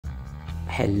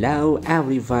Hello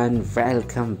everyone,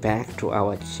 welcome back to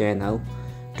our channel.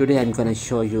 Today I'm gonna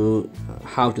show you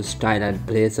how to style a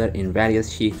blazer in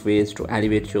various chic ways to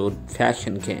elevate your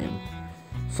fashion game.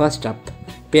 First up,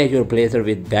 pair your blazer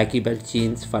with baggy belt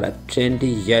jeans for a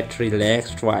trendy yet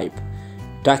relaxed vibe.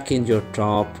 Tuck in your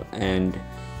top and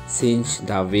cinch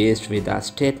the waist with a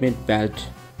statement belt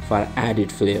for added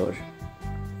flavor.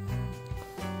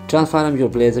 Transform your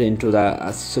blazer into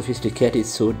a sophisticated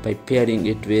suit by pairing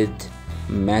it with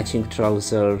matching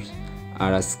trousers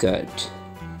or a skirt.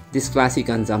 This classic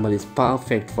ensemble is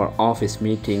perfect for office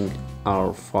meeting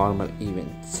or formal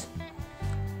events.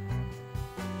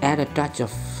 Add a touch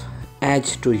of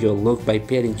edge to your look by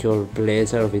pairing your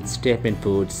blazer with statement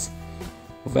boots.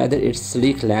 Whether it's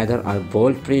sleek leather or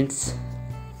bold prints,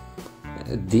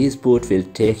 these boots will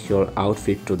take your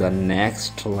outfit to the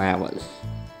next level.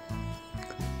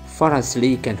 For a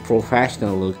sleek and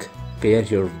professional look, pair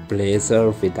your blazer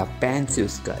with a pencil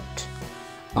skirt.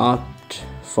 Opt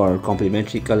for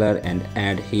complementary color and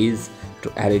add his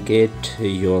to elevate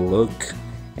your look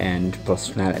and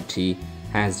personality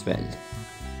as well.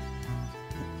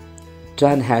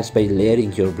 Turn heads by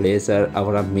layering your blazer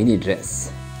over a mini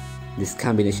dress. This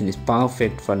combination is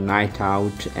perfect for night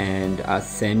out and a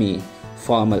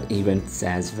semi-formal events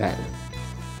as well.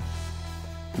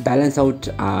 Balance out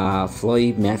a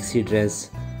flowy maxi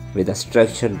dress with a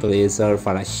structured blazer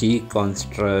for a chic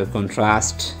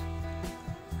contrast.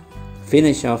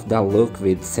 Finish off the look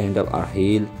with sandal or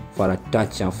heel for a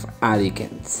touch of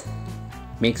elegance.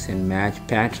 Mix and match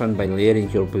pattern by layering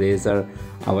your blazer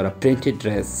over a printed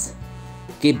dress.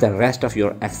 Keep the rest of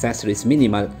your accessories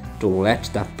minimal to let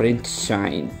the print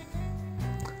shine.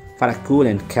 For a cool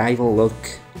and casual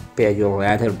look, pair your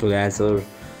leather blazer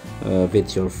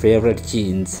with your favorite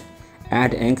jeans.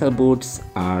 Add ankle boots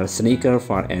or sneaker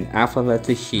for an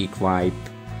effortlessly chic vibe.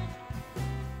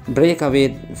 Break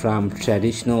away from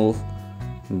traditional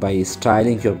by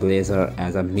styling your blazer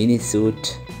as a mini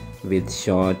suit with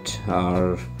short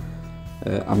or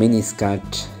a mini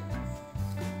skirt.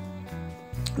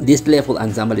 This playful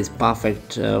ensemble is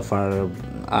perfect for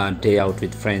a day out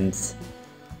with friends.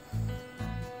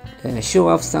 Show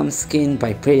off some skin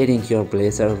by pairing your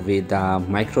blazer with a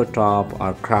micro top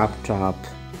or crop top.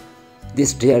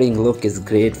 This daring look is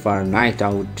great for a night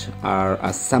out or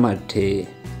a summer day.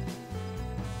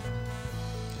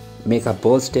 Make a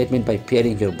bold statement by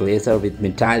pairing your blazer with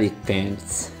metallic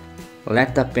pants.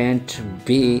 Let the pant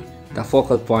be the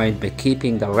focal point by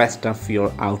keeping the rest of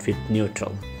your outfit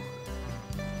neutral.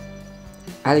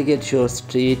 Elevate your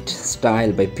street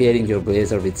style by pairing your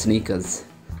blazer with sneakers.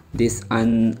 This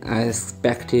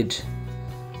unexpected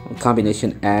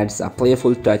combination adds a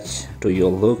playful touch to your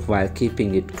look while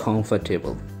keeping it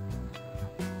comfortable.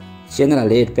 Generate a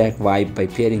laid-back vibe by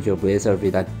pairing your blazer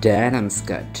with a denim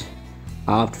skirt.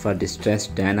 Opt for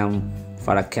distressed denim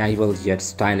for a casual yet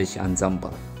stylish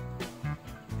ensemble.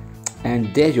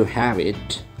 And there you have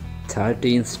it,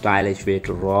 13 stylish ways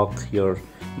to rock your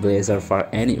blazer for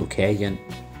any occasion.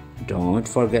 Don't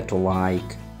forget to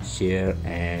like, share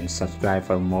and subscribe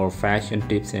for more fashion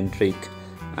tips and tricks.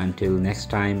 Until next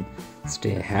time,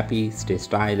 stay happy, stay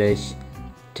stylish,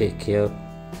 take care,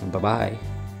 bye bye.